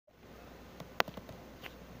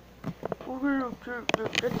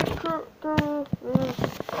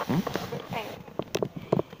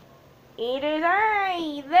It is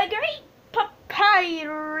I, the great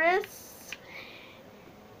papyrus,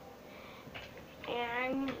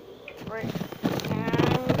 and we're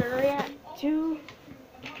gonna react to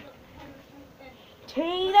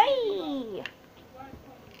today.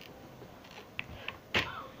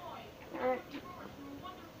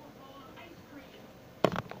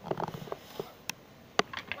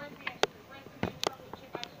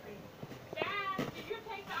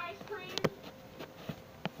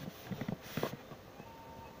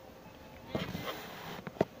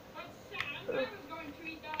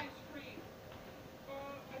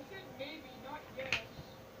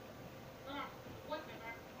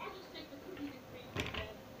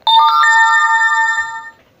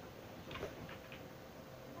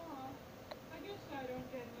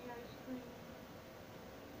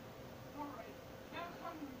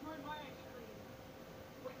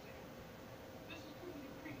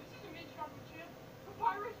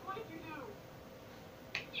 Papyrus, what did you do?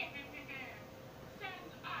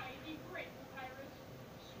 Sans I, the great Papyrus,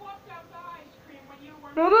 swapped out the ice cream when you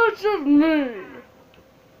were... Now that's just me.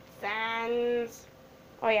 Sans.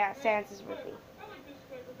 Oh yeah, Sans is with me. I like this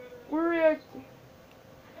flavor better. We're reacting.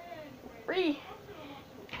 Anyway,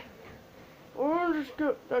 We're just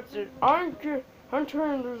good. That's it. I'm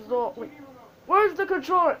turning the result. Wait, where's the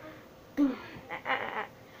controller?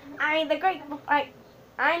 I'm the great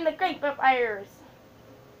papyrus.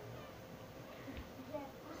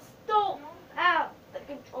 Stole out the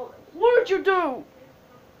controller. What did you do?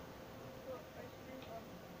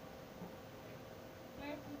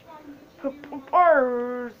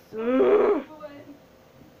 Papyrus.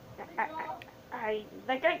 I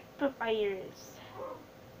the great papyrus.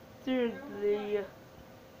 Seriously.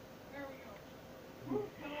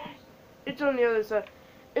 It's on the other side.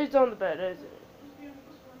 It's on the bed, isn't it?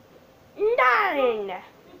 9! 9!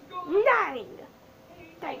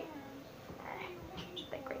 Dang it.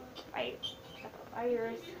 The great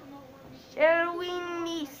papyrus.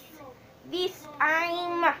 Showing this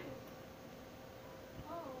time.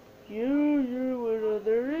 You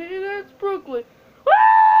another. That's Brooklyn.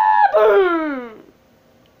 Ah, boom!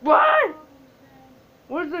 What?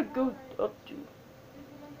 What's the goat up to?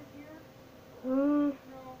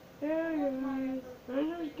 Yeah, guys. I'm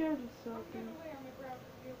just getting something.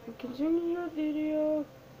 We'll continue your video.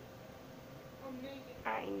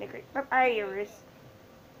 I'm the great papyrus.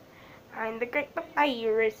 I'm the great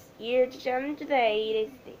papyrus. Here to show today. It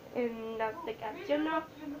is the end of the caption of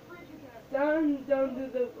Sans under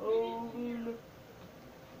the phone.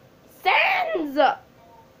 Sans!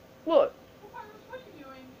 What? Papyrus, what are you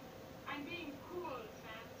doing? I'm being cool,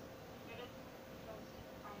 Sans. Get it? Because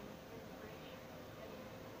I'm British.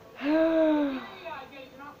 Yeah, I get it.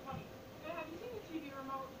 You're not funny. Have you seen the TV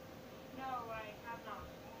remote? No, I have not.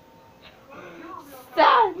 Well, you're a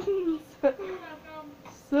real Sans!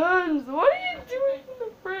 Sans, what are you doing in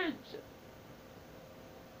the fridge?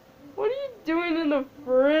 What are you doing in the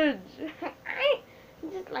fridge? I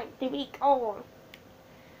just like to be cold.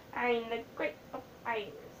 I'm the great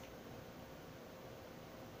papyrus.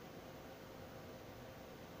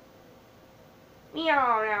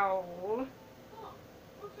 Meow. Huh.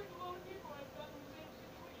 Looks like a lot of people have done the same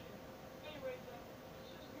situation. Anyways, let's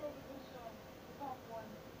just go to this, top one.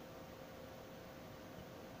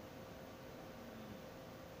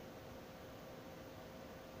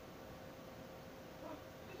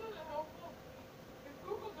 This isn't helpful. If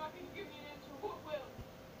Google's not going to give me an answer, what will?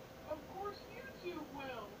 Of course, YouTube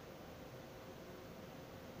will.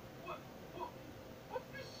 What's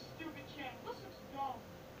this stupid channel? This looks dumb.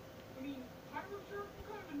 I mean, Papyrus, what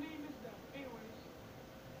kind of a name is that? Anyways.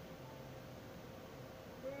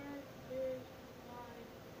 Where is my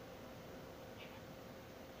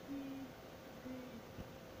TV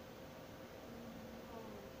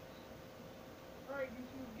remote? Alright,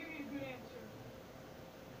 YouTube, give me a good answer.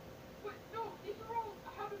 What? No, these are all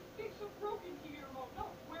how to fix a broken TV remote. Not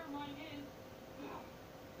where mine is.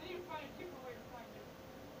 They need to find a different way to find it.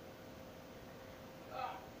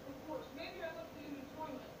 Of course, maybe I left it in the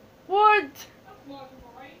toilet. What? That's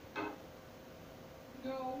logical, right?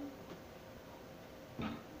 No.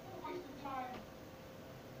 Waste of time.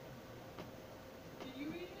 Did you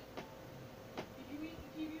eat it? Did you eat the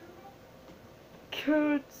TV remote?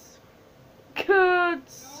 Coots.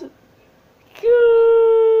 Coots.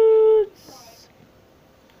 Coots.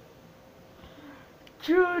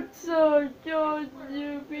 Coots are just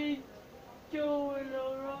you be going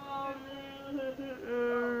around.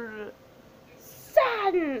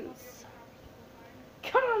 Sans.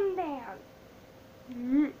 Calm down.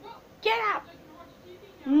 Get out.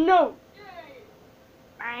 No.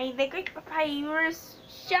 I, the great papyrus,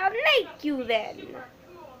 shall make you then. Super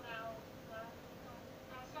cool now.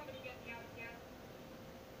 Somebody get me out of here.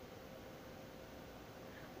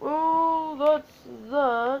 Well, that's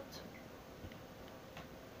that.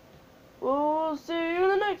 We'll see you in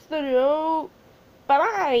the next video.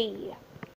 Bye-bye.